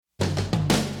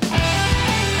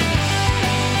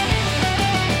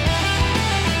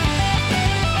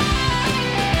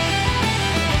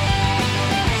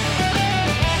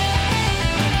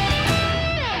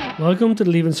Welcome to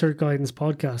the Leaving Cert Guidance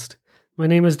podcast. My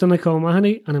name is Donnacha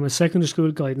O'Mahony and I'm a secondary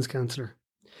school guidance counsellor.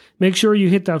 Make sure you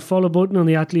hit that follow button on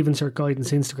the Leaving Cert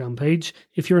Guidance Instagram page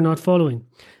if you're not following,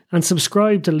 and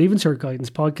subscribe to the Leaving Cert Guidance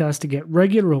podcast to get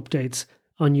regular updates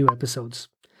on new episodes.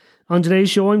 On today's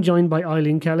show, I'm joined by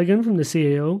Eileen Callaghan from the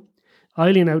CAO.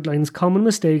 Eileen outlines common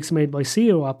mistakes made by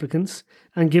CAO applicants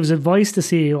and gives advice to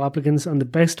CAO applicants on the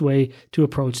best way to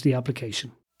approach the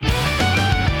application.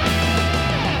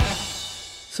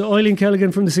 So Eileen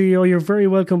Callaghan from the CAO, you're very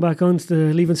welcome back on to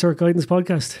the Leaving Cert Guidance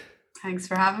podcast. Thanks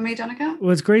for having me, Donnacha.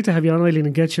 Well, it's great to have you on, Eileen,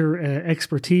 and get your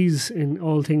expertise in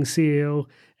all things CAO.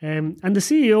 And the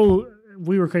CAO,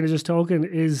 we were kind of just talking,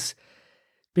 is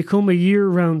become a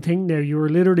year-round thing now. You were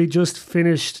literally just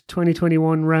finished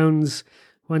 2021 rounds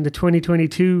when the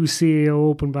 2022 CAO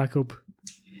opened back up.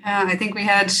 Yeah, I think we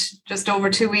had just over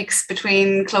 2 weeks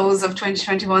between close of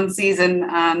 2021 season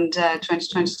and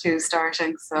 2022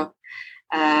 starting. So,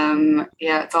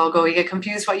 it's all go. You get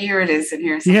confused what year it is in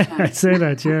here sometimes. Yeah, I'd say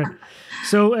that, yeah.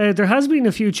 So there has been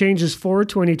a few changes for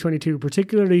 2022,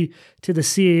 particularly to the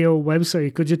CAO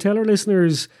website. Could you tell our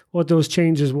listeners what those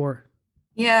changes were?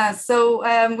 Yeah,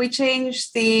 so we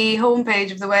changed the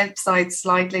homepage of the website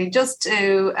slightly just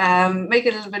to make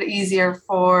it a little bit easier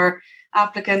for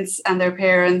applicants and their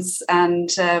parents and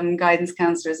guidance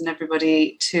counsellors and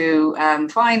everybody to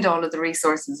find all of the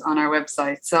resources on our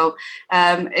website. So,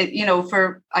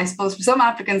 I suppose for some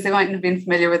applicants, they mightn't have been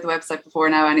familiar with the website before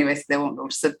now anyway, so they won't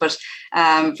notice it. But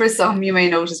for some, you may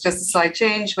notice just a slight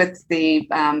change with the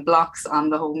blocks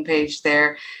on the homepage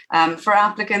there. For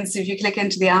applicants, if you click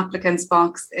into the applicants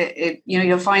box,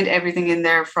 you'll find everything in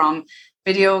there from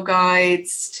video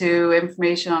guides to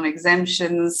information on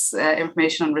exemptions,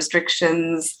 information on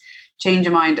restrictions, change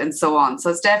of mind, and so on.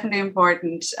 So it's definitely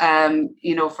important,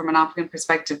 from an applicant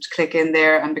perspective, to click in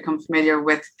there and become familiar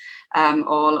with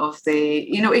all of the,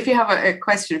 if you have a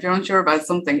question, if you're unsure about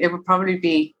something, it would probably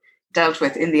be dealt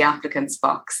with in the applicants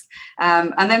box.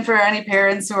 And then for any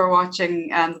parents who are watching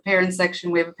the parents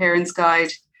section, we have a parents guide.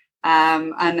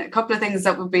 And a couple of things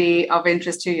that would be of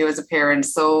interest to you as a parent.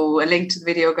 So a link to the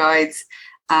video guides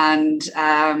and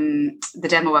the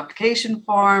demo application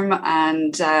form,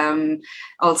 and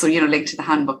also, link to the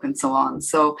handbook and so on.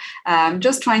 So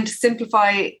just trying to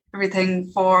simplify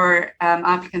everything for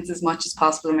applicants as much as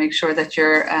possible and make sure that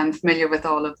you're familiar with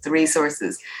all of the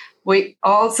resources. We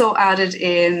also added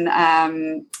in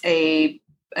a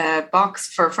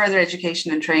box for further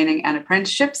education and training and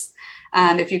apprenticeships.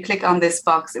 And if you click on this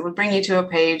box, it will bring you to a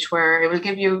page where it will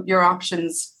give you your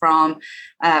options from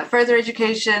further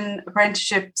education,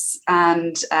 apprenticeships,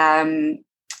 and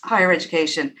higher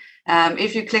education.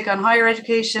 If you click on higher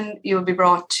education, you will be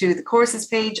brought to the courses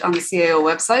page on the CAO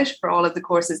website for all of the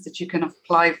courses that you can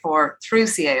apply for through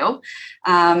CAO.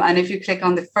 And if you click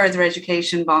on the further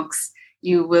education box,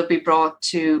 you will be brought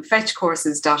to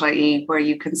fetchcourses.ie, where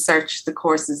you can search the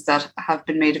courses that have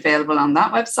been made available on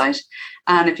that website.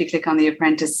 And if you click on the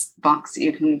apprentice box,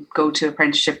 you can go to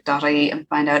apprenticeship.ie and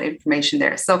find out information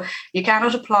there. So you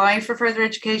cannot apply for further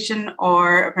education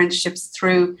or apprenticeships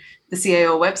through the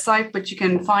CAO website, but you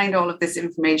can find all of this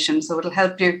information. So it'll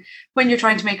help you when you're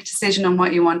trying to make a decision on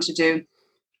what you want to do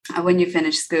when you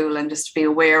finish school, and just be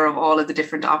aware of all of the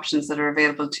different options that are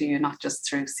available to you, not just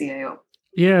through CAO.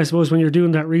 Yeah, I suppose when you're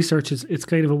doing that research, it's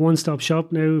kind of a one-stop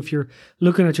shop now. If you're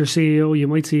looking at your CAO, you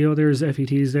might see, there's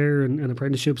FETs there and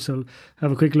apprenticeships. So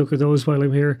have a quick look at those while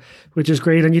I'm here, which is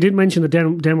great. And you did mention the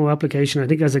demo application. I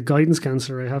think as a guidance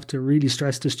counsellor, I have to really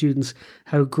stress to students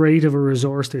how great of a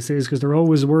resource this is, because they're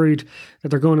always worried that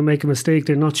they're going to make a mistake.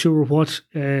 They're not sure what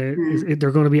they're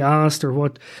going to be asked or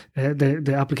what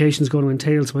the application is going to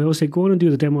entail. So I always say, go on and do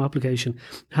the demo application.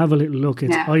 Have a little look.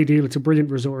 It's ideal. It's a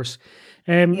brilliant resource.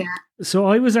 So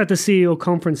I was at the CAO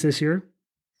conference this year,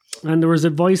 and there was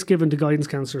advice given to guidance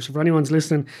counsellors. So for anyone's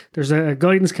listening, there's a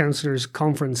guidance counsellors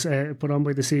conference put on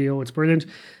by the CAO. It's brilliant.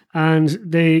 And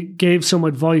they gave some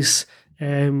advice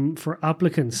for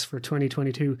applicants for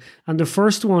 2022. And the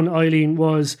first one, Eileen,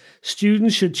 was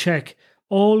students should check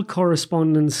all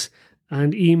correspondence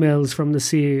and emails from the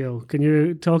CAO. Can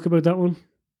you talk about that one?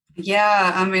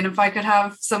 Yeah, I mean, if I could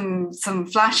have some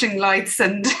flashing lights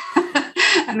and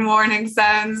and warning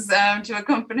sounds to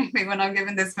accompany me when I'm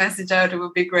giving this message out, it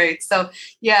would be great. So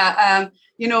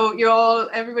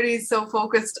everybody's so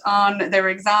focused on their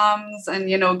exams and,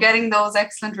 getting those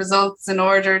excellent results in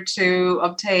order to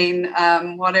obtain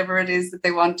whatever it is that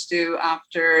they want to do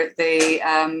after they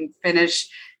finish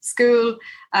school.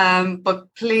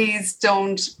 But please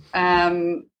don't,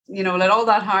 let all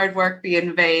that hard work be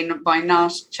in vain by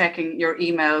not checking your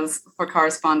emails for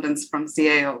correspondence from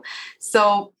CAO.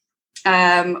 So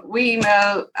we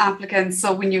email applicants.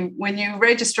 So when you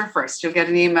register first, you'll get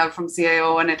an email from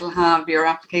CAO and it'll have your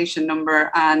application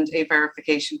number and a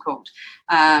verification code.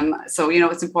 So,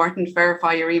 it's important to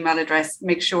verify your email address.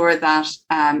 Make sure that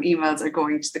emails are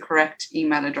going to the correct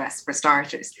email address for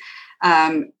starters.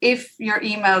 If your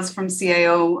emails from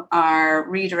CAO are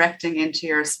redirecting into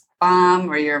your spam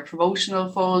or your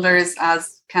promotional folders,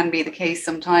 as can be the case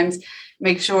sometimes,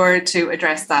 make sure to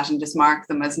address that and just mark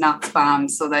them as not spam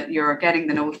so that you're getting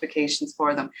the notifications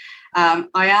for them. I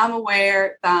am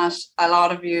aware that a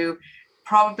lot of you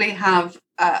probably have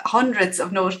hundreds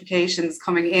of notifications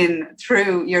coming in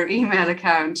through your email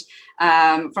account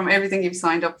from everything you've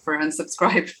signed up for and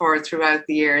subscribed for throughout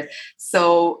the year.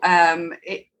 So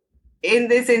in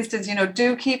this instance,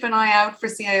 do keep an eye out for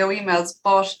CAO emails,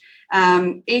 but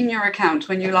in your account,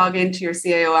 when you log into your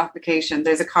CAO application,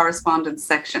 there's a correspondence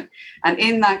section. And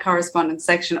in that correspondence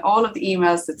section, all of the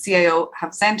emails that CAO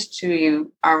have sent to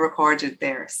you are recorded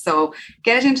there. So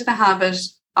get into the habit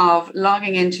of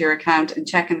logging into your account and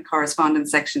checking the correspondence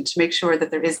section to make sure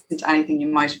that there isn't anything you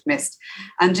might have missed.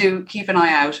 And do keep an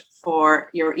eye out for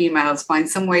your emails. Find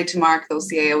some way to mark those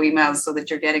CAO emails so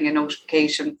that you're getting a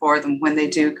notification for them when they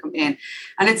do come in.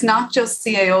 And it's not just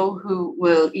CAO who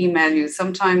will email you.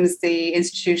 Sometimes the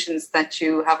institutions that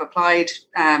you have applied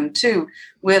to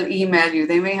will email you.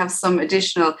 They may have some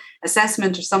additional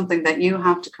assessment or something that you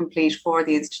have to complete for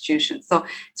the institution. So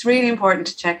it's really important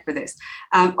to check for this.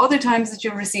 Other times that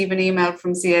you receive an email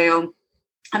from CAO,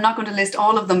 I'm not going to list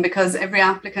all of them because every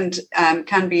applicant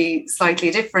can be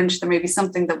slightly different. There may be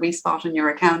something that we spot on your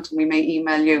account and we may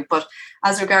email you. But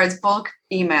as regards bulk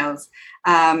emails,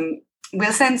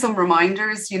 we'll send some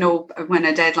reminders, when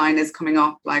a deadline is coming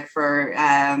up, like for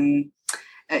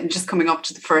just coming up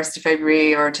to the 1st of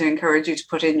February, or to encourage you to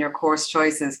put in your course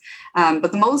choices.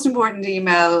 But the most important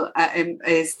email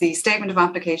is the statement of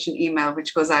application email,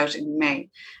 which goes out in May.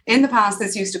 In the past,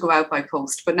 this used to go out by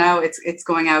post, but now it's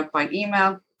going out by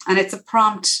email. And it's a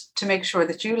prompt to make sure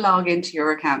that you log into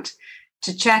your account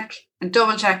to check and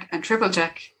double check and triple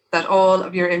check that all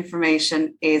of your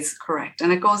information is correct.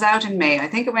 And it goes out in May. I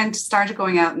think it started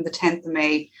going out on the 10th of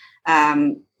May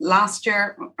last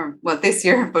year, this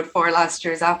year, but for last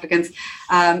year's applicants.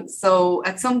 So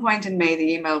at some point in May,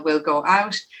 the email will go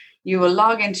out. You will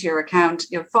log into your account.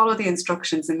 You'll follow the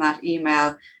instructions in that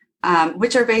email,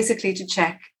 which are basically to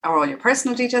check, are all your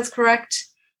personal details correct?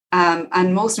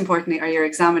 And most importantly, are your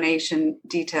examination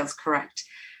details correct?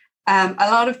 A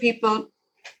lot of people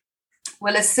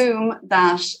will assume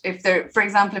that for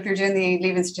example, if you're doing the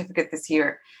Leaving Certificate this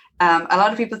year, a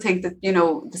lot of people think that, the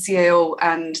CAO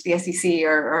and the SEC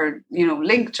are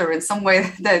linked or in some way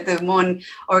the one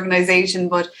organisation,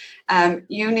 but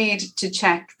you need to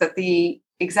check that the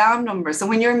exam number. So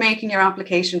when you're making your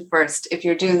application first, if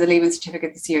you're doing the Leaving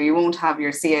Certificate this year, you won't have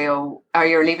your CAO or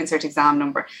your Leaving Cert exam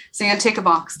number. So you'll tick a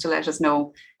box to let us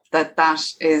know that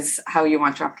is how you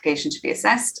want your application to be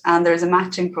assessed. And there's a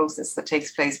matching process that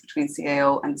takes place between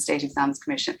CAO and the State Exams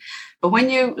Commission. But when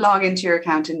you log into your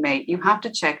account in May, you have to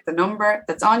check the number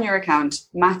that's on your account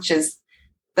matches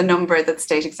the number that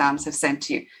State Exams have sent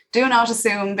to you. Do not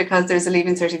assume because there's a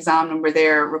Leaving Cert exam number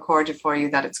there recorded for you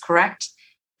that it's correct.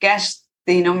 Get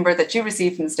the number that you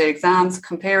receive from the State Exams,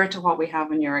 compare it to what we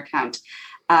have in your account.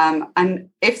 And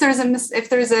if there's an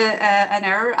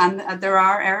error, and there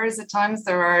are errors at times,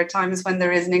 there are times when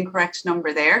there is an incorrect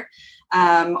number there,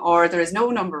 or there is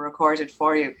no number recorded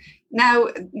for you. Now,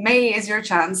 May is your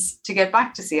chance to get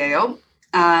back to CAO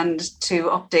and to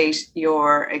update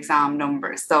your exam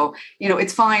number. So,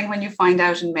 it's fine when you find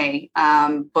out in May,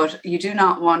 but you do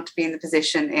not want to be in the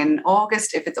position in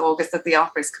August, if it's August that the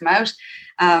offers come out,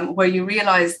 where you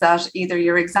realise that either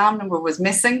your exam number was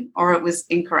missing or it was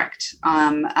incorrect.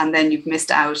 And then you've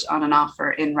missed out on an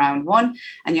offer in round 1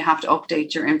 and you have to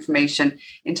update your information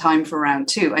in time for round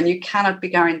 2. And you cannot be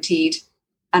guaranteed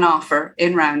an offer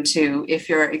in round 2 if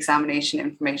your examination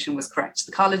information was correct.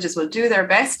 The colleges will do their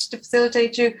best to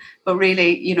facilitate you, but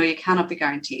really, you cannot be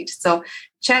guaranteed. So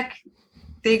check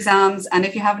the exams, and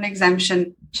if you have an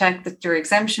exemption, check that your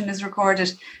exemption is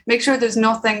recorded. Make sure there's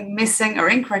nothing missing or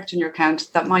incorrect in your account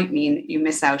that might mean you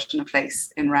miss out on a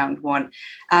place in round 1.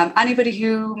 Anybody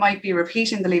who might be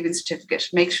repeating the Leaving Certificate,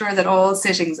 make sure that all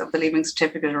sittings of the Leaving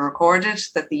Certificate are recorded,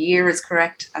 that the year is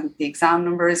correct and the exam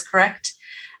number is correct.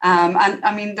 And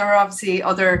I mean, there are obviously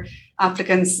other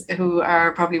applicants who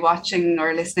are probably watching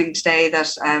or listening today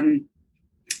that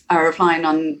are applying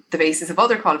on the basis of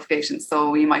other qualifications.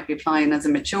 So you might be applying as a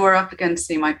mature applicant,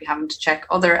 so you might be having to check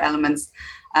other elements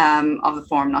of the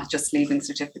form, not just Leaving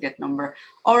Certificate number.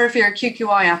 Or if you're a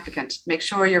QQI applicant, make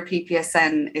sure your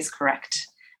PPSN is correct.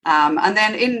 And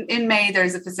then in May,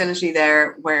 there's a facility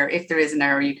there where if there is an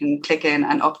error, you can click in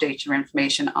and update your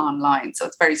information online. So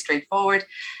it's very straightforward.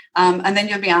 And then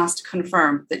you'll be asked to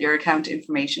confirm that your account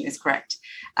information is correct.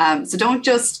 So don't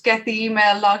just get the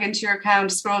email, log into your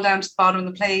account, scroll down to the bottom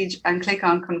of the page and click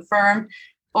on confirm.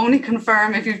 Only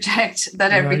confirm if you've checked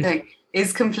that everything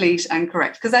is complete and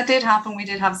correct. Because that did happen. We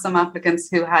did have some applicants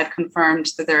who had confirmed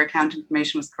that their account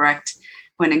information was correct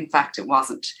when in fact it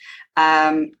wasn't.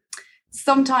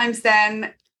 Sometimes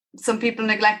then some people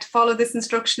neglect to follow this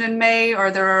instruction in May, or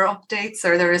there are updates,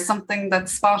 or there is something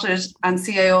that's spotted and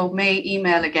CAO may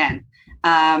email again.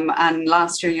 And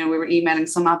last year, we were emailing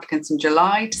some applicants in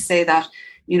July to say that,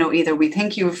 either we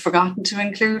think you've forgotten to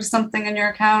include something in your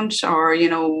account, or,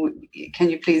 can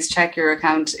you please check your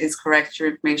account is correct,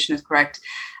 your information is correct.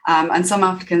 And some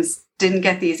applicants didn't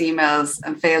get these emails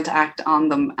and failed to act on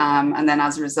them. And then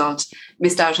as a result,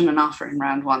 missed out on an offer in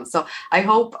round one. So I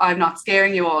hope I'm not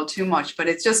scaring you all too much, but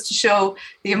it's just to show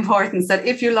the importance that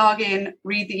if you log in,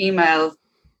 read the email,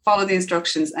 follow the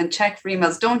instructions and check for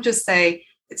emails. Don't just say,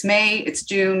 it's May, it's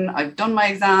June, I've done my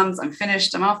exams, I'm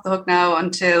finished, I'm off the hook now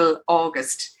until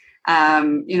August.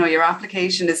 Your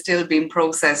application is still being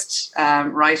processed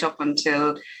right up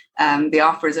until the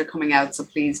offers are coming out. So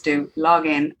please do log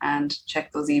in and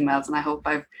check those emails. And I hope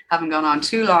I haven't gone on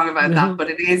too long about that, but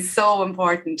it is so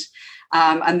important.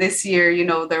 And this year,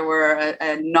 there were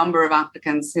a number of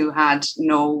applicants who had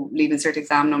no Leaving Cert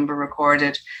exam number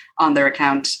recorded on their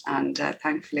account. And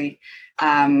thankfully,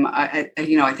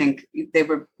 I think they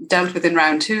were dealt with in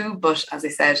round two. But as I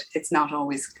said, it's not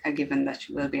always a given that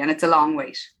you will be. And it's a long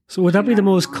wait. So would that be the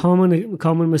most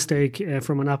common mistake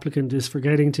from an applicant, is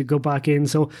forgetting to go back in?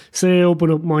 So say I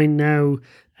open up mine now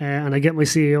and I get my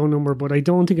CAO number, but I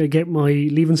don't think I get my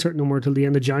Leaving Cert number till the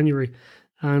end of January,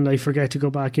 and I forget to go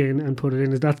back in and put it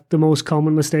in. Is that the most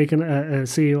common mistake a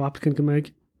CAO applicant can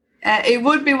make? It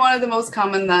would be one of the most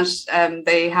common, that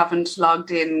they haven't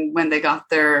logged in when they got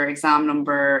their exam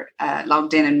number,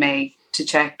 logged in May to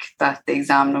check that the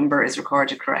exam number is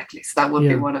recorded correctly. So that would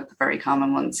be one of the very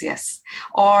common ones, yes.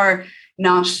 Or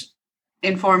not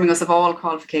informing us of all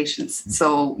qualifications.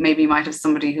 So maybe you might have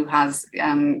somebody who has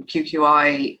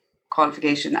QQI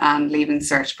qualification and Leaving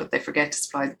Cert, but they forget to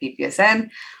supply the PPSN.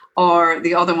 Or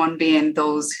the other one being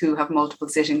those who have multiple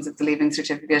sittings of the Leaving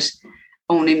Certificate,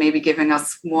 only maybe giving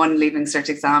us one Leaving Cert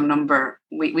exam number.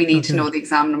 We need to know the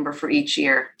exam number for each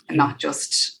year and not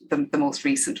just the most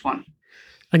recent one.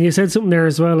 And you said something there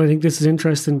as well. I think this is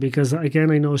interesting because,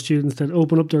 again, I know students that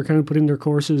open up their account, put in their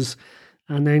courses,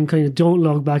 and then kind of don't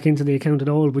log back into the account at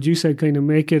all. But you said kind of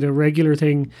make it a regular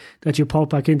thing that you pop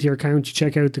back into your account, you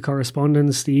check out the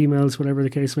correspondence, the emails, whatever the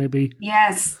case may be.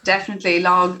 Yes, definitely.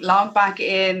 Log back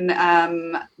in,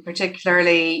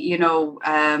 particularly,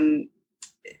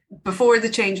 before the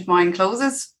change of mind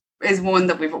closes, is one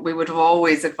that we would have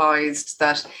always advised,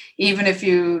 that even if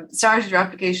you started your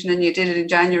application and you did it in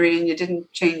January and you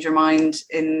didn't change your mind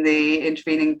in the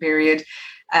intervening period,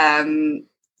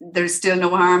 there's still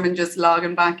no harm in just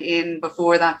logging back in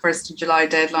before that 1st of July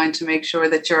deadline to make sure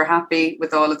that you're happy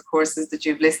with all of the courses that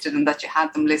you've listed and that you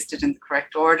had them listed in the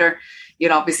correct order. You'd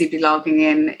obviously be logging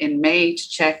in May to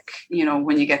check,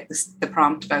 when you get the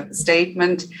prompt about the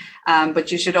statement,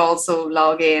 but you should also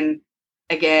log in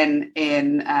again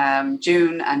in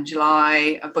June and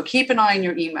July, but keep an eye on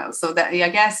your emails. So that, I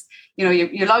guess,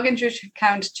 you log into your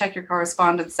account to check your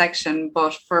correspondence section,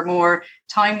 but for more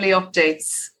timely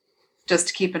updates,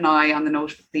 just keep an eye on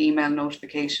the email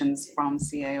notifications from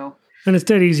CAO. And it's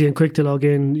dead easy and quick to log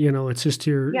in. It's just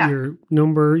your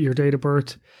number, your date of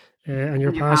birth, and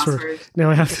your password.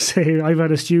 Now, I have to say, I've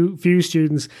had a few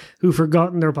students who've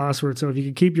forgotten their password. So if you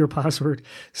can keep your password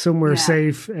somewhere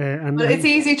safe. But it's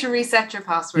easy to reset your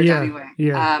password anyway.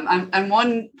 Yeah. And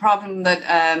one problem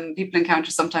that people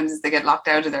encounter sometimes is they get locked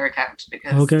out of their account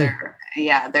because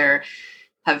they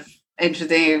have entered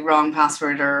the wrong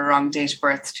password or wrong date of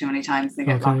birth too many times and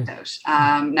they get locked out.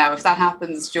 Now, if that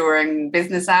happens during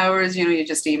business hours, you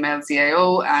just email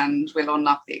CAO and we'll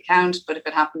unlock the account. But if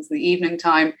it happens in the evening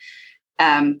time,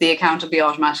 the account will be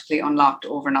automatically unlocked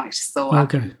overnight. So you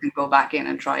can go back in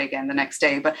and try again the next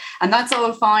day. And that's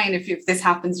all fine if this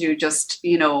happens, you just,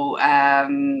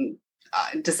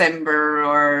 December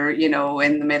or,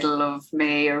 in the middle of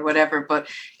May or whatever. But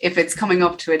if it's coming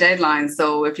up to a deadline,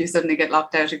 so if you suddenly get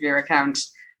locked out of your account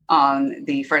on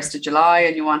the 1st of July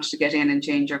and you want to get in and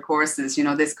change your courses,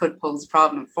 this could pose a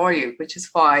problem for you, which is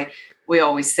why we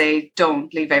always say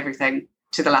don't leave everything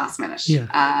to the last minute,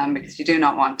 because you do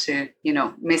not want to,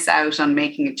 miss out on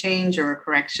making a change or a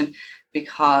correction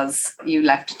because you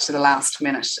left it to the last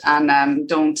minute. And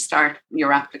don't start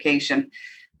your application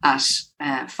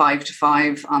at 5 to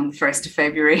 5 on the 1st of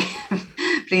February.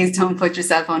 Please don't put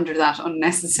yourself under that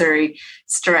unnecessary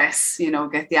stress,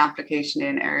 get the application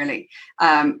in early.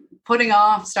 Putting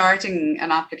off starting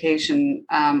an application,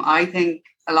 I think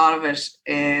a lot of it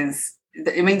is,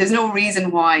 there's no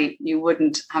reason why you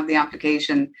wouldn't have the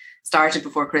application started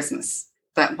before Christmas.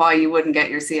 That why you wouldn't get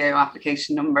your CAO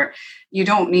application number. You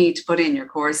don't need to put in your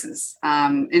courses.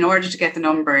 In order to get the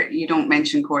number, you don't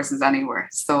mention courses anywhere.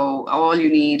 So all you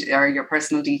need are your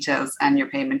personal details and your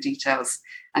payment details,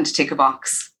 and to tick a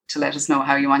box to let us know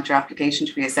how you want your application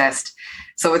to be assessed.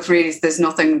 So it's really, there's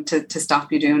nothing to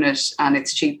stop you doing it, and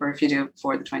it's cheaper if you do it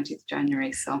before the 20th of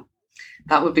January. So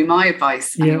that would be my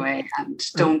advice anyway. Yeah. And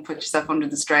don't put yourself under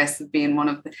the stress of being one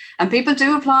of the, and people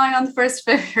do apply on the 1st of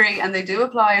February, and they do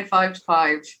apply at 5 to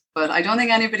 5, but I don't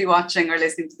think anybody watching or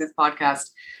listening to this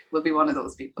podcast will be one of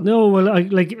those people. No, well,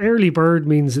 like early bird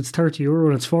means it's €30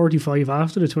 and it's 45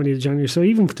 after the 20th of January. So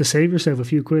even to save yourself a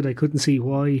few quid, I couldn't see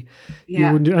why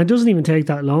you wouldn't. It doesn't even take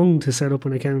that long to set up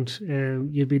an account.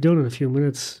 You'd be done in a few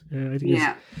minutes. I think.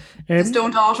 Yeah. Just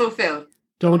don't autofill.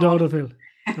 Don't autofill.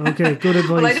 Okay, good advice.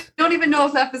 Well, I don't even know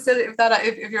if that facility,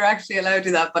 if you're actually allowed to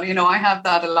do that, but I have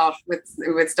that a lot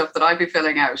with stuff that I'd be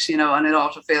filling out, and it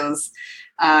autofills.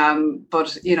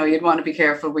 But you'd want to be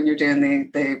careful when you're doing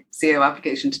the CAO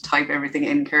application to type everything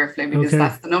in carefully, because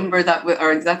that's the number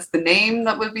or that's the name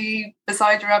that will be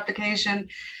beside your application.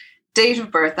 Date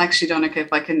of birth, actually, Donncha,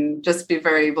 if I can just be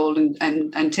very bold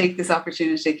and take this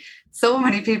opportunity. So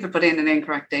many people put in an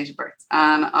incorrect date of birth,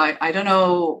 and I don't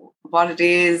know what it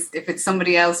is. If it's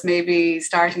somebody else maybe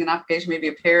starting an application, maybe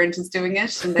a parent is doing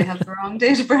it and they have the wrong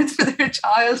date of birth for their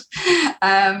child,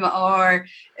 or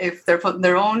if they're putting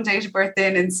their own date of birth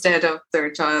in instead of their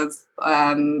child's.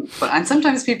 And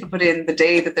sometimes people put in the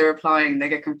day that they're applying, they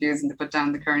get confused and they put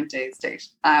down the current day's date.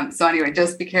 So anyway,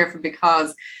 just be careful,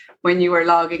 because when you are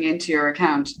logging into your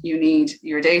account, you need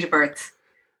your date of birth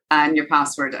and your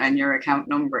password and your account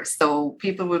number. So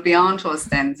people will be on to us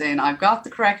then saying, I've got the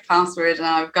correct password and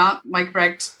I've got my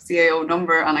correct CAO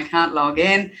number and I can't log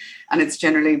in. And it's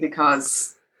generally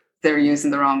because they're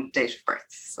using the wrong date of birth.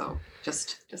 So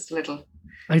just a little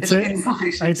I'd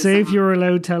say if you're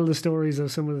allowed, tell the stories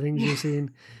of some of the things you've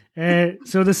seen.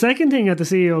 So the second thing at the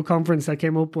CEO conference that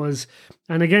came up was,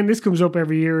 and again, this comes up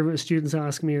every year, students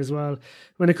ask me as well,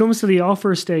 when it comes to the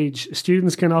offer stage,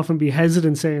 students can often be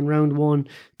hesitant, say in round one,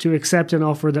 to accept an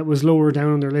offer that was lower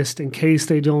down on their list in case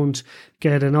they don't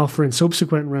get an offer in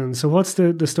subsequent rounds. So what's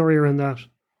the story around that?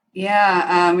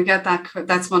 Yeah, we get that.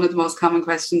 That's one of the most common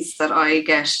questions that I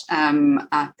get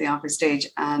at the offer stage.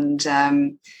 And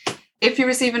if you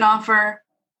receive an offer,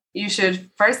 you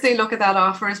should firstly look at that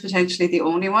offer as potentially the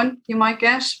only one you might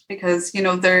get, because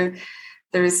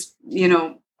there's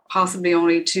possibly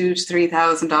only 2,000 to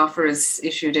 3,000 offers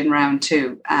issued in round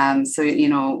two. So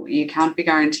you can't be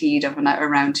guaranteed of a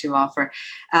round two offer.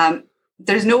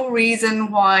 There's no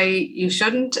reason why you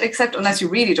shouldn't accept, unless you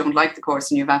really don't like the course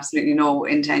and you have absolutely no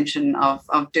intention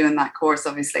of doing that course,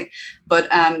 obviously. But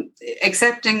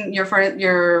accepting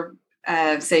your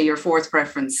say your fourth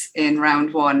preference in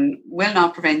round one will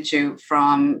not prevent you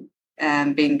from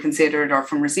being considered or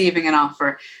from receiving an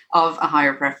offer of a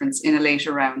higher preference in a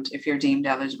later round if you're deemed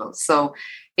eligible. So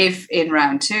if in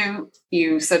round two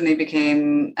you suddenly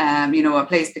became, a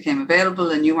place became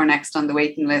available and you were next on the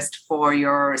waiting list for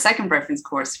your second preference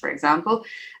course, for example,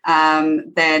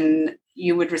 then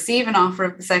you would receive an offer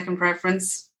of the second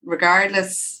preference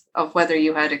regardless of whether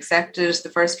you had accepted the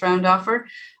first round offer.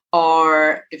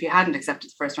 Or if you hadn't accepted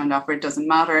the first round offer, it doesn't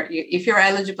matter. If you're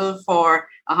eligible for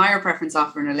a higher preference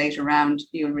offer in a later round,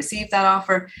 you'll receive that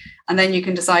offer, and then you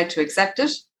can decide to accept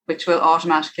it, which will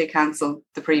automatically cancel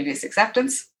the previous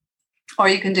acceptance. Or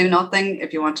you can do nothing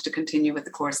if you wanted to continue with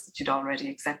the course that you'd already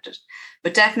accepted.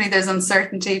 But definitely there's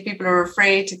uncertainty. People are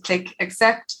afraid to click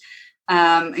accept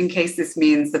in case this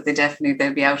means that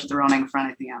they'll be out of the running for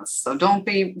anything else. So don't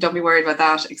be worried about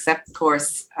that. Accept the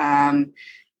course.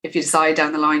 If you decide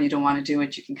down the line you don't want to do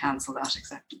it, you can cancel that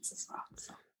acceptance as well.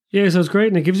 So. Yeah, so it's great,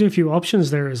 and it gives you a few options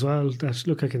there as well. That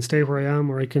look, I can stay where I am,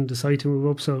 or I can decide to move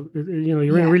up. So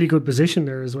you're in a really good position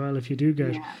there as well if you do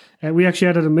get. Yeah. We actually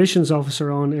had an admissions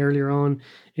officer on earlier on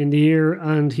in the year,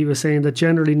 and he was saying that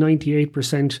generally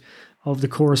 98% of the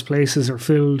course places are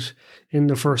filled in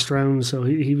the first round. So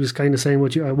he was kind of saying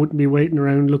I wouldn't be waiting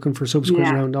around looking for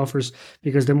subsequent round offers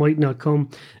because they might not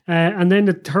come. And then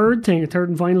the third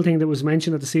and final thing that was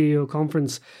mentioned at the CEO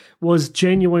conference was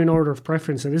genuine order of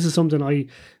preference. And this is something I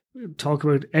talk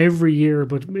about every year,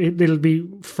 but it'll be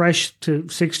fresh to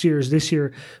 6 years this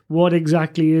year. What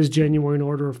exactly is genuine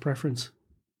order of preference?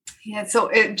 Yeah, so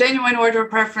genuine order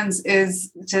of preference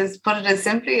is, to put it as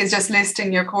simply, is just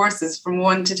listing your courses from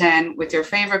 1 to 10 with your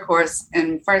favorite course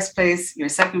in first place, your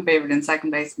second favorite in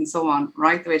second place, and so on,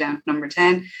 right the way down to number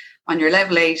 10 on your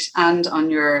level 8 and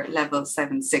on your level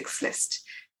 7/6 list.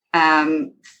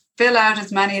 Fill out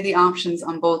as many of the options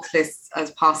on both lists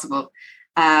as possible.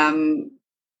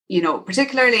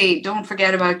 Particularly don't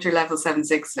forget about your level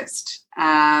 7/6 list,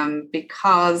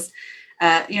 because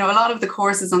a lot of the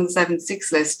courses on the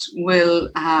 7/6 list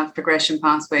will have progression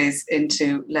pathways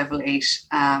into level 8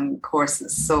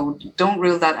 courses. So don't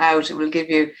rule that out. It will give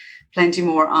you plenty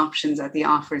more options at the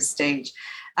offer stage.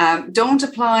 Don't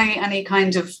apply any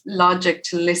kind of logic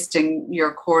to listing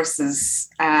your courses.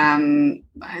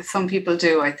 Some people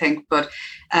do, I think, but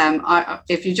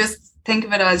if you just think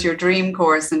of it as your dream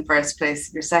course in first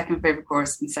place, your second favorite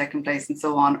course in second place, and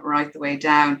so on, right the way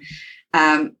down.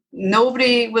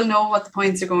 Nobody will know what the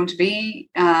points are going to be.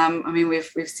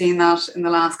 We've seen that in the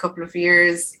last couple of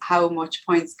years, how much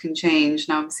points can change.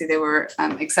 Now, obviously, they were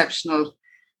exceptional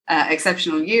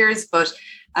years, but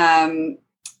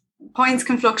points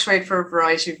can fluctuate for a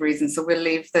variety of reasons. So we'll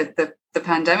leave the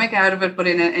pandemic out of it, but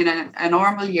in a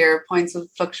normal year, points will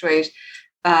fluctuate.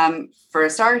 For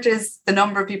starters, the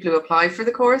number of people who apply for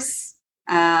the course,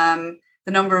 the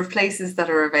number of places that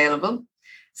are available.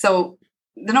 So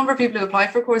the number of people who apply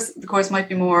for the course might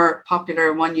be more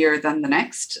popular one year than the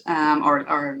next,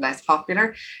 or less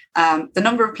popular. The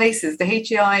number of places, the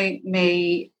HEI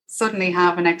may suddenly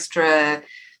have an extra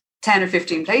 10 or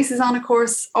 15 places on a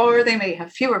course, or they may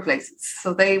have fewer places.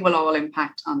 So they will all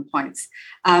impact on points.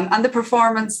 And the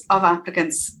performance of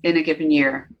applicants in a given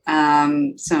year.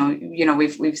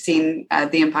 We've seen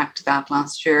the impact of that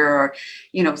last year,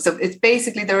 so it's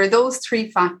basically, there are those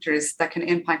three factors that can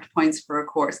impact points for a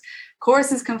course.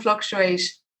 Courses can fluctuate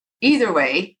either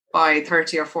way by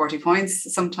 30 or 40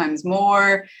 points, sometimes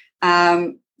more.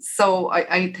 So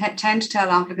I tend to tell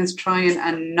applicants try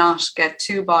and not get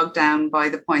too bogged down by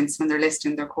the points when they're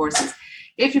listing their courses.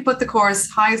 If you put the course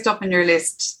highest up in your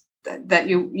list, that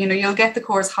you'll get the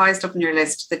course highest up in your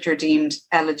list that you're deemed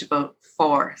eligible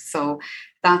for. So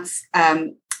that's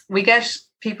we get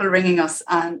people ringing us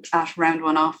at round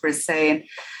one offers saying,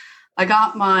 I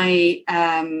got my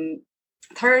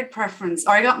third preference,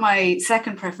 or I got my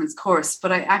second preference course,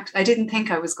 but I didn't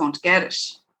think I was going to get it.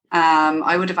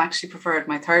 I would have actually preferred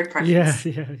my third preference.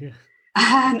 Yeah.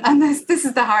 And this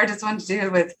is the hardest one to deal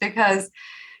with, because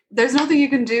there's nothing you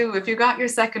can do. If you got your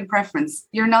second preference,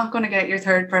 you're not going to get your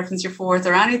third preference, your fourth,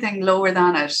 or anything lower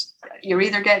than it. You're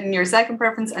either getting your second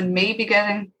preference and maybe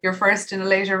getting your first in a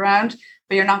later round,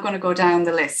 but you're not going to go down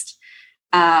the list.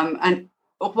 And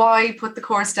why put the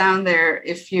course down there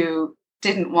if you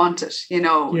didn't want it?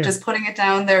 Just putting it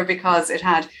down there because it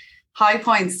had high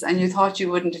points and you thought you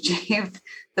wouldn't achieve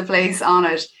the place on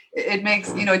it. It makes,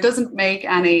 it doesn't make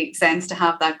any sense to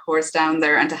have that course down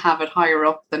there and to have it higher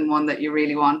up than one that you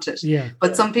really wanted. Yeah.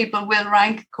 But some people will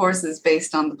rank courses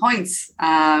based on the points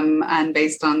and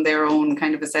based on their own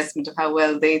kind of assessment of how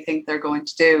well they think they're going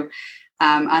to do.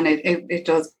 And it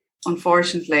does,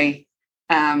 unfortunately,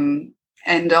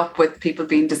 end up with people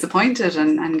being disappointed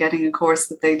and getting a course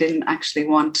that they didn't actually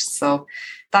want. So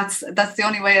that's the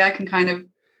only way I can kind of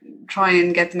try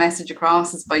and get the message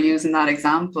across, is by using that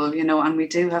example, and we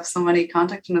do have so many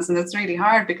contacting us, and it's really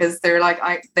hard because they're like,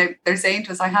 they're saying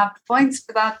to us, I have the points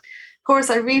for that course,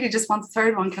 I really just want the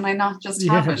third one, can I not just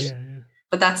have it? Yeah.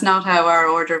 But that's not how our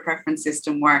order preference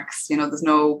system works. There's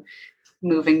no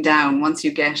moving down. Once you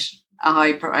get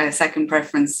a second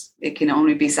preference, it can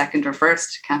only be second or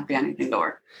first, it can't be anything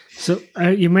lower. So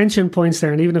you mentioned points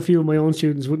there, and even a few of my own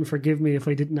students wouldn't forgive me if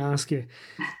I didn't ask you,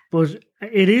 but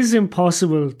it is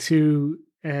impossible to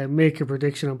make a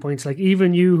prediction on points. Like,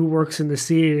 even you who works in the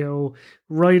CAO,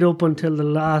 right up until the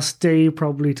last day,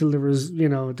 probably till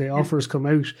the offers come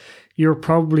out, you're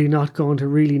probably not going to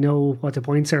really know what the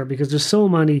points are, because there's so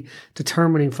many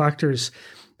determining factors.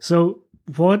 So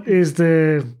what is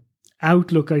the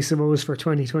outlook, I suppose, for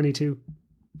 2022?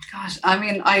 Gosh,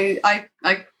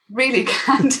 I really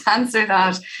can't answer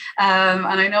that. And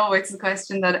I know it's a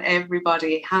question that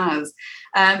everybody has.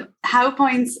 How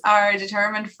points are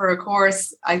determined for a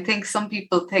course, I think some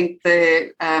people think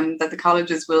that the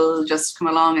colleges will just come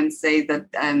along and say that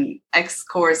X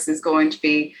course is going to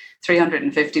be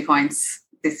 350 points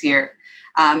this year.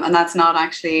 And that's not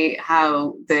actually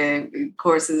how the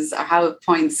courses, or how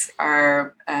points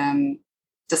are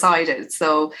decided.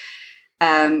 So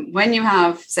when you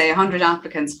have, say, 100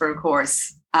 applicants for a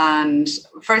course, and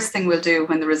first thing we'll do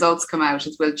when the results come out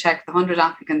is we'll check the 100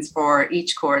 applicants for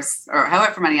each course, or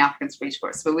however many applicants for each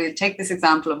course. But we'll take this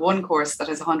example of one course that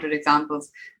has 100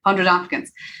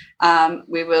 applicants.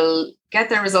 We will get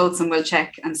their results and we'll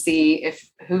check and see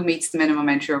who meets the minimum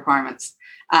entry requirements.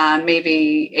 And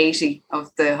maybe 80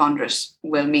 of the 100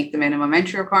 will meet the minimum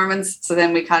entry requirements. So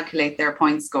then we calculate their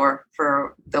point score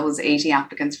for those 80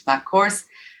 applicants for that course.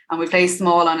 And we place them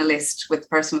all on a list with the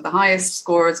person with the highest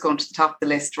scores going to the top of the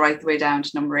list right the way down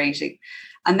to number 80.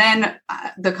 And then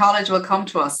the college will come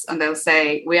to us and they'll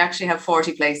say, we actually have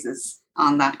 40 places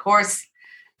on that course.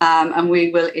 And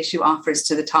we will issue offers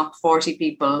to the top 40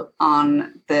 people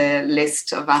on the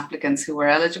list of applicants who were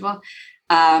eligible.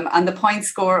 And the point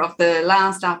score of the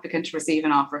last applicant to receive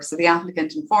an offer, so the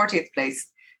applicant in 40th place,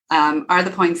 are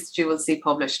the points that you will see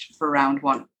published for round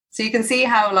one. So you can see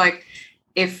how, like,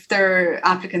 if their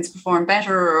applicants perform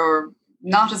better or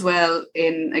not as well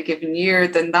in a given year,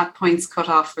 then that points cut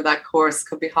off for that course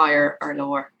could be higher or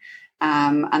lower.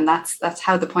 And that's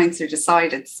how the points are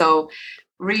decided. So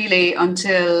really,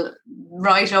 until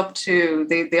right up to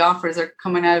the offers are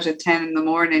coming out at 10 in the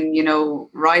morning,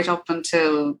 right up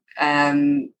until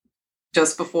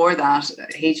just before that,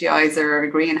 HEIs are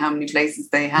agreeing how many places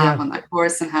they have on that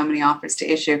course and how many offers to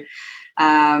issue.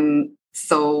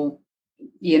 So,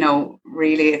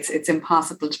 really it's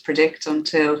impossible to predict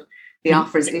until the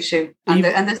offers issue. And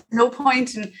there's no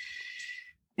point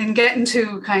in getting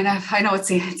to kind of, I know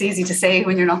it's easy to say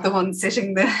when you're not the one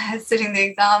sitting the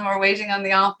exam or waiting on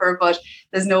the offer, but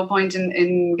there's no point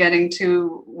in getting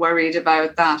too worried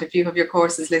about that. If you have your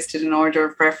courses listed in order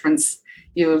of preference,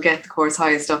 you will get the course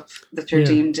highest up that you're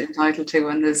deemed entitled to,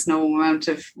 and there's no amount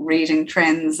of reading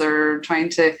trends or trying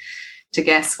to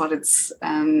guess what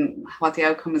the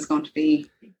outcome is going to be.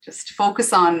 Just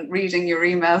focus on reading your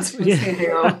emails from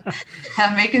CAO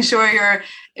and making sure your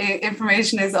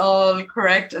information is all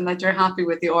correct and that you're happy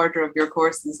with the order of your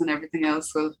courses, and everything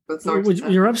else will sort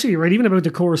itself. You're absolutely right, even about the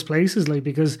course places,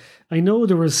 because I know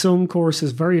there were some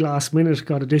courses very last minute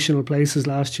got additional places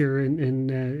last year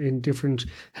in different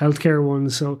healthcare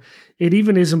ones. So it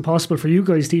even is impossible for you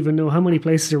guys to even know how many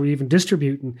places are we even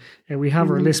distributing. We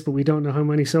have our list, but we don't know how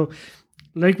many. So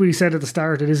like we said at the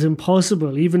start, it is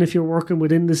impossible, even if you're working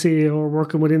within the CAO or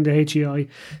working within the HEI,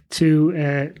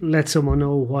 to let someone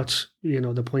know what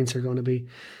the points are going to be.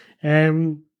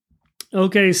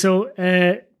 Okay, so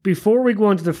before we go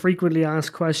on to the frequently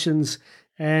asked questions,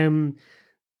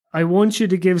 I want you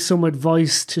to give some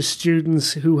advice to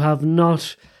students who have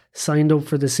not signed up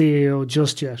for the CAO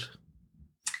just yet.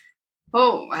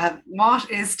 What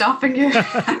is stopping you?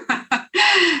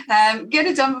 Get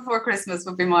it done before Christmas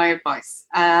would be my advice.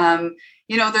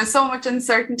 There's so much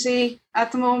uncertainty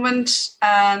at the moment,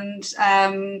 and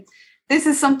this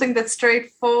is something that's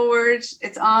straightforward.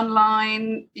 It's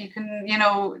online. You can,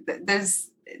 there's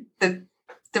the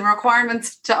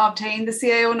requirements to obtain the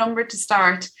CAO number to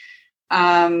start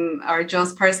are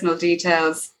just personal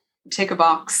details. Tick a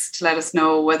box to let us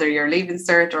know whether you're leaving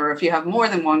cert, or if you have more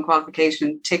than one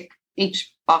qualification, tick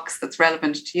each box that's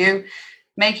relevant to you.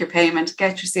 Make your payment,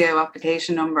 get your CAO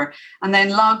application number, and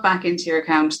then log back into your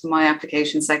account, the My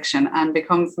Application section, and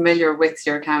become familiar with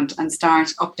your account and start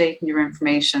updating your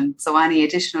information. So any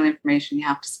additional information you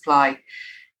have to supply.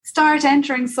 Start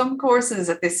entering some courses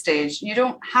at this stage. You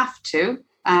don't have to,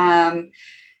 but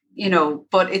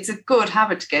it's a good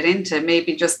habit to get into.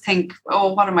 Maybe just think,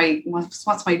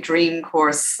 what's my dream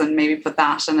course, and maybe put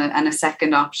that and a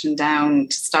second option down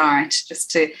to start,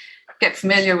 just to get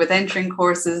familiar with entering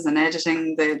courses and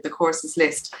editing the courses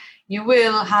list. You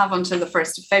will have until the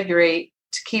 1st of February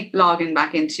to keep logging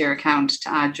back into your account to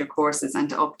add your courses and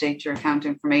to update your account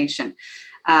information.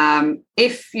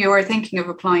 If you are thinking of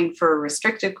applying for a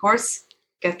restricted course,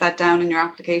 get that down in your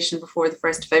application before the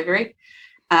 1st of February.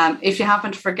 If you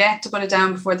happen to forget to put it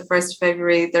down before the 1st of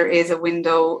February, there is a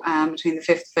window between the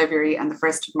 5th of February and the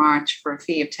 1st of March for a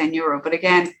fee of €10. But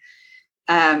again,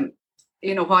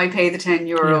 why pay the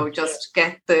 €10? Yeah. Just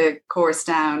get the course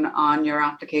down on your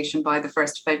application by the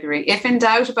 1st of February. If in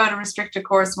doubt about a restricted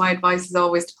course, my advice is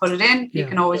always to put it in. Yeah. You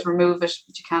can always remove it,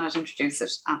 but you cannot introduce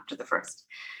it after the 1st.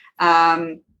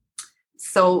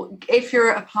 So if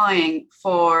you're applying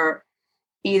for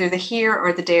either the HEAR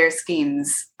or the DARE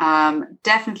schemes,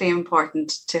 definitely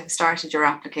important to have started your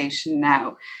application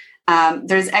now.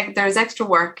 There's extra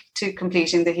work to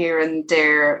completing the HEAR and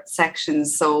DARE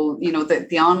sections. So,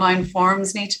 the online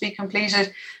forms need to be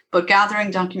completed, but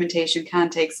gathering documentation can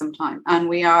take some time. And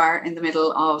we are in the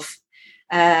middle of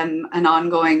an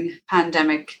ongoing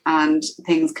pandemic, and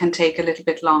things can take a little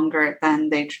bit longer than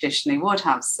they traditionally would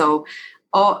have. So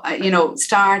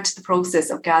start the process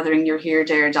of gathering your Here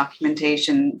Dare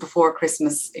documentation before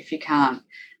Christmas if you can.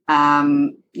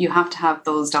 You have to have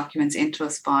those documents into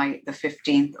us by the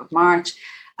 15th of March.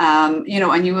 And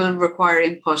you will require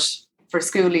input for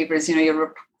school leavers. You'll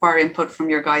require input from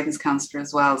your guidance counsellor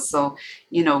as well. So,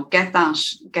 get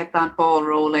that ball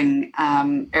rolling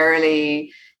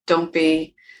early. Don't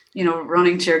be,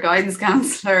 running to your guidance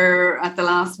counsellor at the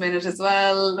last minute as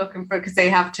well, because they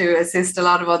have to assist a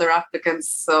lot of other applicants.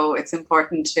 So it's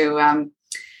important to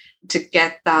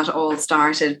get that all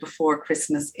started before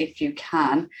Christmas if you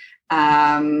can.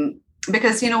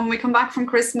 Because, when we come back from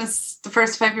Christmas, the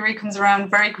 1st of February comes around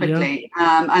very quickly.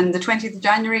 Yeah. And the 20th of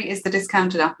January is the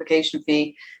discounted application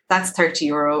fee. That's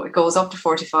 €30. It goes up to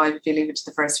 45 if you leave it to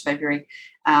the 1st of February.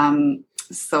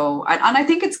 So I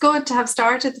think it's good to have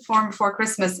started the form before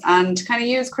Christmas and kind of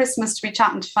use Christmas to be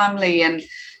chatting to family and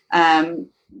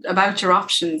about your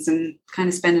options and kind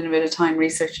of spending a bit of time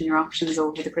researching your options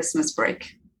over the Christmas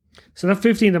break. So that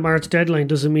 15th of March deadline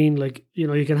doesn't mean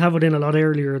you can have it in a lot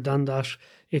earlier than that.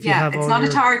 If you have it's not a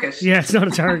target. Yeah, it's not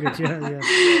a target. Yeah.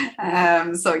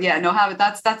 Have it.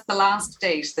 That's the last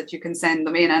date that you can send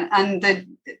them in, and the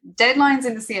deadlines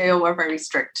in the CAO are very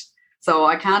strict. So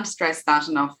I can't stress that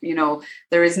enough.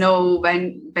 There is no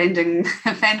bending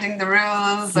the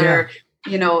rules, or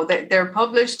they're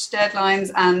published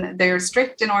deadlines, and they're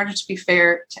strict in order to be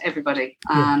fair to everybody.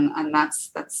 And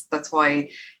that's why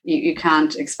you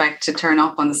can't expect to turn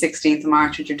up on the 16th of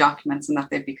March with your documents and that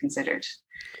they'd be considered.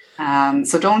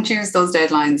 So don't use those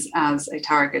deadlines as a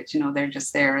target. They're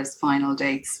just there as final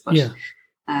dates. But,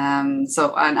 so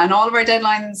all of our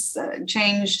deadlines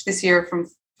changed this year from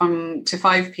to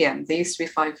 5 p.m. They used to be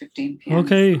 5:15 p.m.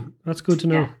 Okay, that's good to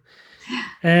know.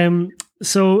 Yeah.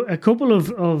 So a couple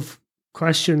of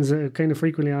questions, kind of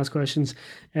frequently asked questions.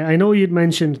 I know you'd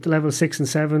mentioned the level 6 and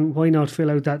 7. Why not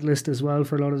fill out that list as well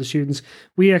for a lot of the students?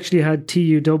 We actually had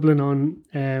TU Dublin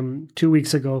on 2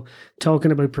 weeks ago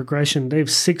talking about progression. They have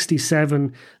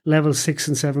 67 level 6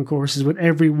 and 7 courses, with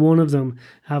every one of them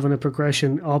having a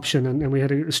progression option. And we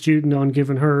had a student on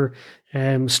giving her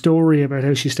story about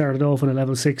how she started off on a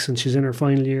level 6 and she's in her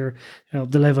final year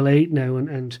of the level 8 now.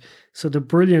 And so the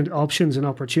brilliant options and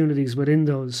opportunities within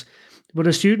those. But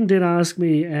a student did ask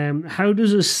me, how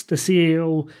does the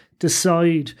CAO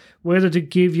decide whether to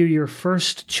give you your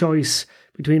first choice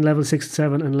between level 6 and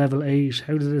 7 and level 8?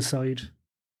 How do they decide?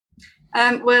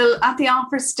 Well, at the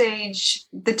offer stage,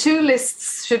 the two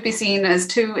lists should be seen as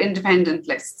two independent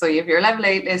lists. So you have your level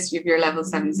 8 list, you have your level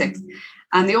 7-6.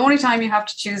 And the only time you have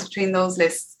to choose between those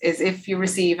lists is if you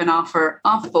receive an offer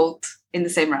of both in the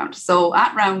same round. So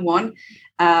at round 1,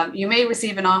 you may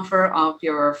receive an offer of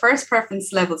your first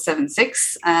preference level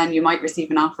 7-6, and you might receive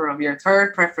an offer of your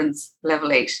third preference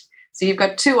level 8. So you've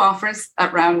got two offers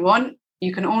at round 1.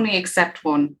 You can only accept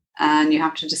one, and you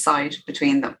have to decide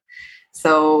between them.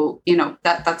 So,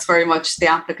 that's very much the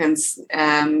applicant's,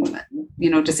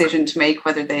 decision to make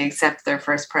whether they accept their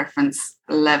first preference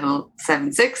level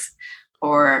 7-6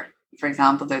 or, for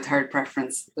example, their third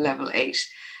preference level 8.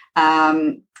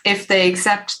 If they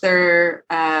accept their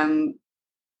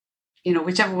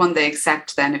whichever one they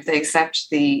accept, then if they accept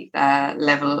the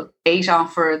level 8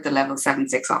 offer, the level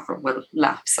 7-6 offer will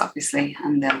lapse, obviously,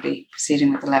 and they'll be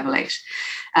proceeding with the level 8.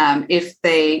 If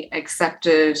they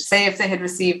accepted, say if they had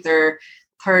received their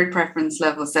third preference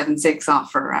level 7-6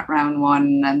 offer at round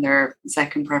 1 and their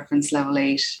second preference level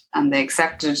 8, and they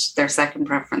accepted their second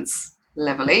preference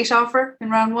level 8 offer in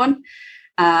round 1,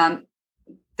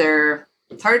 their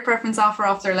third preference offer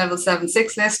off their level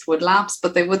 7-6 list would lapse,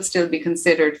 but they would still be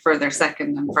considered for their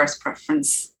second and first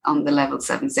preference on the level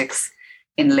 7-6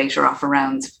 in later offer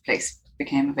rounds if a place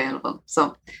became available.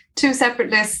 So two separate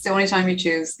lists. The only time you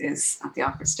choose is at the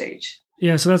offer stage.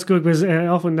 Yeah, so that's good, because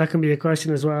often that can be a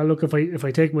question as well. Look, if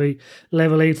I take my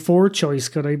level 8 4 choice,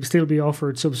 could I still be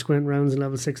offered subsequent rounds in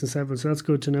level 6 and 7? So that's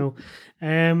good to know.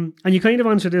 And you kind of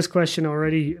answered this question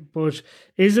already, but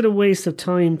is it a waste of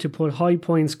time to put high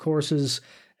points courses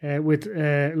with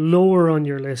lower on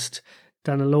your list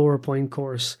than a lower point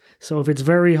course? So if it's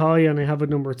very high and I have it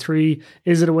number 3,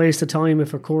 is it a waste of time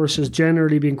if a course is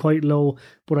generally being quite low,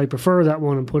 but I prefer that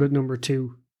one and put it number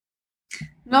 2?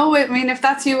 No, I mean, if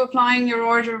that's you applying your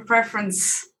order of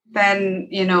preference, then,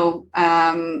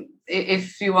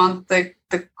 if you want the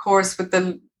course with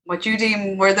what you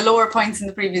deem were the lower points in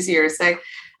the previous year, say,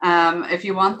 if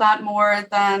you want that more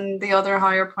than the other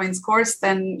higher points course,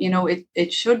 then,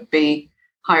 it should be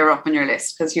higher up on your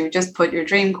list, because you just put your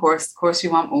dream course, the course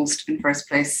you want most, in first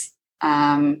place,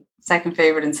 second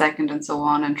favorite in second, and so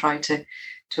on, and try to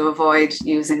avoid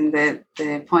using the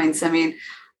points. I mean,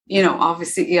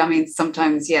 obviously,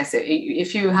 sometimes, yes,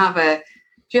 if you have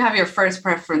if you have your first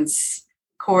preference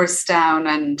course down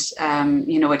and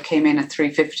it came in at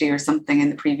 350 or something in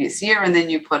the previous year, and then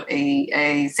you put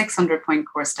a 600 point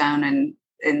course down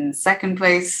in second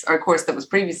place, or a course that was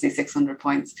previously 600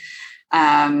 points,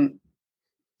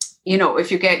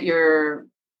 if you get your,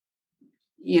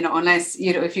 unless,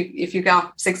 if you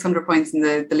got 600 points in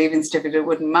the leaving certificate, it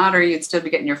wouldn't matter. You'd still be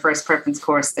getting your first preference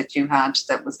course that you had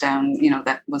that was down,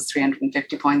 that was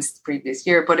 350 points the previous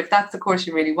year. But if that's the course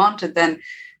you really wanted, then,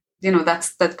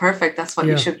 that's perfect. That's what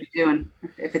you should be doing.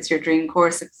 If it's your dream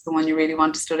course, if it's the one you really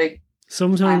want to study.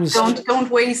 Sometimes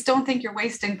don't think you're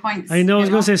wasting points. I know, I was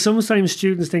going to say, sometimes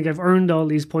students think I've earned all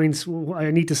these points,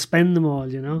 I need to spend them all,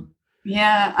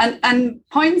 Yeah, and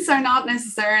points are not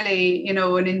necessarily,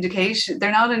 an indication.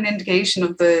 They're not an indication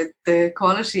of the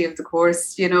quality of the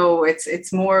course.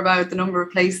 It's more about the number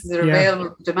of places that are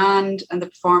available, demand, and the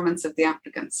performance of the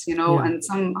applicants. And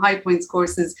some high points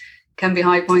courses can be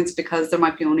high points because there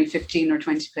might be only 15 or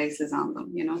 20 places on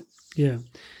them. Yeah.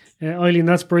 Eileen,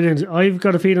 that's brilliant. I've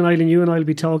got a feeling, Eileen, you and I will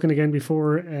be talking again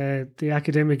before the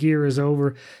academic year is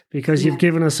over, because you've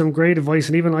given us some great advice,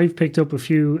 and even I've picked up a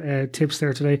few tips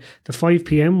there today. The 5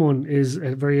 p.m. one is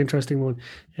a very interesting one,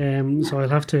 so I'll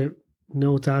have to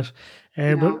note that.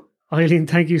 But Eileen,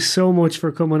 thank you so much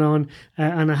for coming on,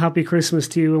 and a happy Christmas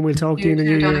to you, and we'll talk to you in the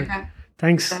new year. Danica.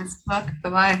 Thanks. Best of luck.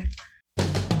 Bye-bye.